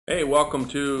Hey, welcome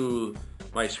to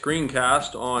my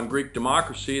screencast on Greek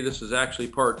democracy. This is actually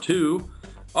part 2,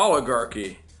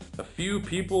 Oligarchy. A few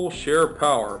people share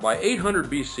power. By 800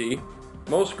 BC,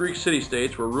 most Greek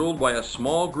city-states were ruled by a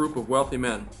small group of wealthy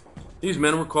men. These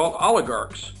men were called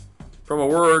oligarchs, from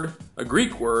a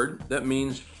Greek word that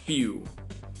means few.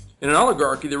 In an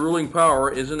oligarchy, the ruling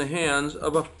power is in the hands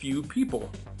of a few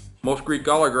people. Most Greek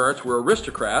oligarchs were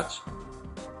aristocrats,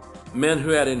 men who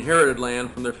had inherited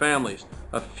land from their families.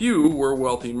 A few were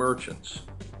wealthy merchants.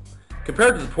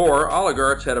 Compared to the poor,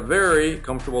 oligarchs had a very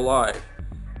comfortable life.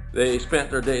 They spent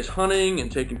their days hunting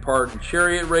and taking part in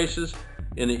chariot races.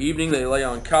 In the evening, they lay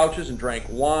on couches and drank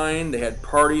wine. They had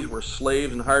parties where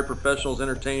slaves and hired professionals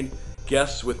entertained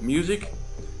guests with music,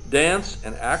 dance,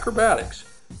 and acrobatics.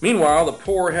 Meanwhile, the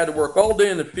poor had to work all day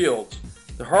in the fields.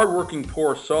 The hard-working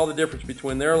poor saw the difference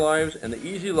between their lives and the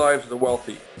easy lives of the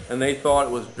wealthy, and they thought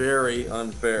it was very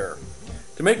unfair.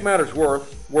 To make matters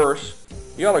worse,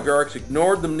 the oligarchs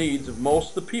ignored the needs of most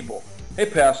of the people. They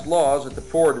passed laws that the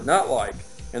poor did not like,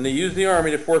 and they used the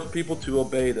army to force people to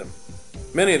obey them.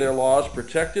 Many of their laws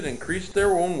protected and increased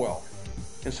their own wealth.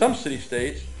 In some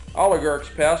city-states, oligarchs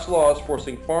passed laws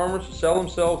forcing farmers to sell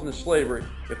themselves into slavery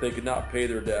if they could not pay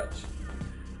their debts.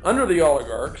 Under the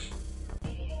oligarchs,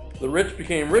 the rich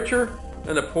became richer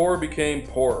and the poor became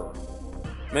poorer.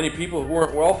 Many people who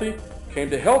weren't wealthy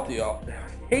came to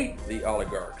hate the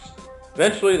oligarchs.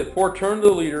 Eventually, the poor turned to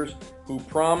the leaders who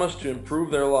promised to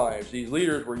improve their lives. These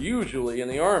leaders were usually in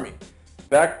the army.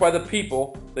 Backed by the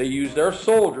people, they used their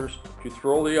soldiers to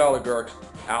throw the oligarchs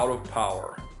out of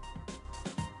power.